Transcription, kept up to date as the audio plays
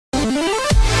What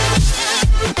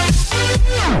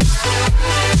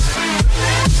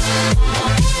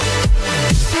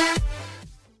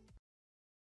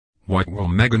will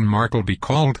Meghan Markle be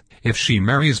called if she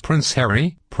marries Prince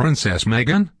Harry, Princess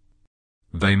Meghan?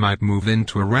 They might move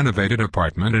into a renovated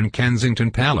apartment in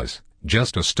Kensington Palace,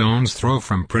 just a stone's throw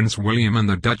from Prince William and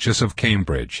the Duchess of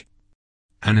Cambridge.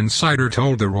 An insider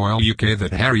told the Royal UK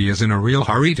that Harry is in a real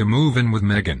hurry to move in with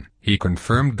Meghan. He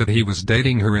confirmed that he was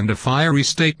dating her in a fiery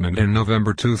statement in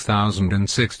November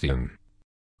 2016.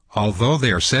 Although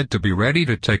they are said to be ready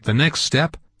to take the next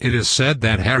step, it is said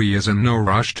that Harry is in no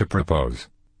rush to propose.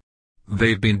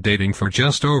 They've been dating for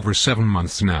just over 7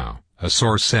 months now, a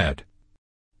source said.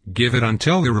 Give it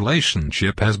until the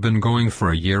relationship has been going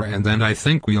for a year and then I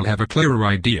think we'll have a clearer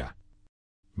idea.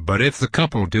 But if the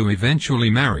couple do eventually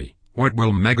marry, what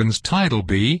will Meghan's title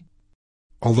be?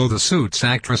 Although the Suits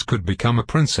actress could become a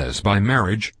princess by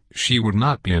marriage, she would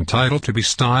not be entitled to be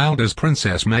styled as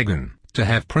Princess Meghan. To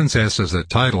have princess as a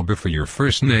title before your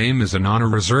first name is an honor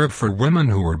reserved for women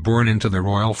who were born into the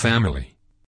royal family.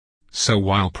 So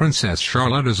while Princess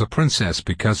Charlotte is a princess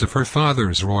because of her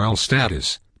father's royal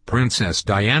status, Princess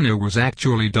Diana was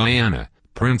actually Diana,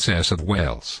 Princess of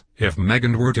Wales. If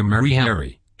Meghan were to marry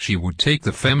Harry, she would take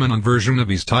the feminine version of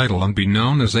his title and be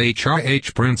known as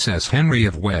HRH Princess Henry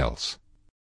of Wales.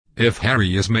 If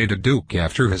Harry is made a duke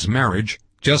after his marriage,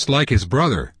 just like his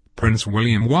brother, Prince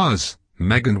William was,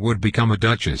 Meghan would become a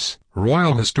duchess.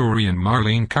 Royal historian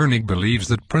Marlene Carnig believes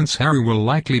that Prince Harry will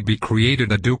likely be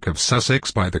created a Duke of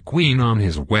Sussex by the Queen on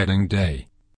his wedding day.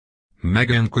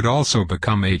 Meghan could also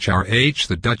become HRH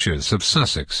the Duchess of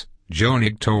Sussex,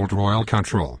 Jonig told Royal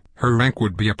Control. Her rank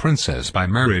would be a princess by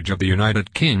marriage of the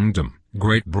United Kingdom,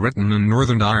 Great Britain and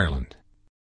Northern Ireland.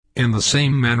 In the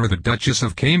same manner the Duchess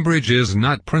of Cambridge is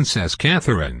not Princess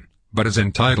Catherine, but is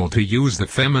entitled to use the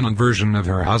feminine version of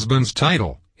her husband's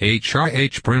title,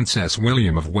 HRH Princess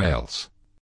William of Wales.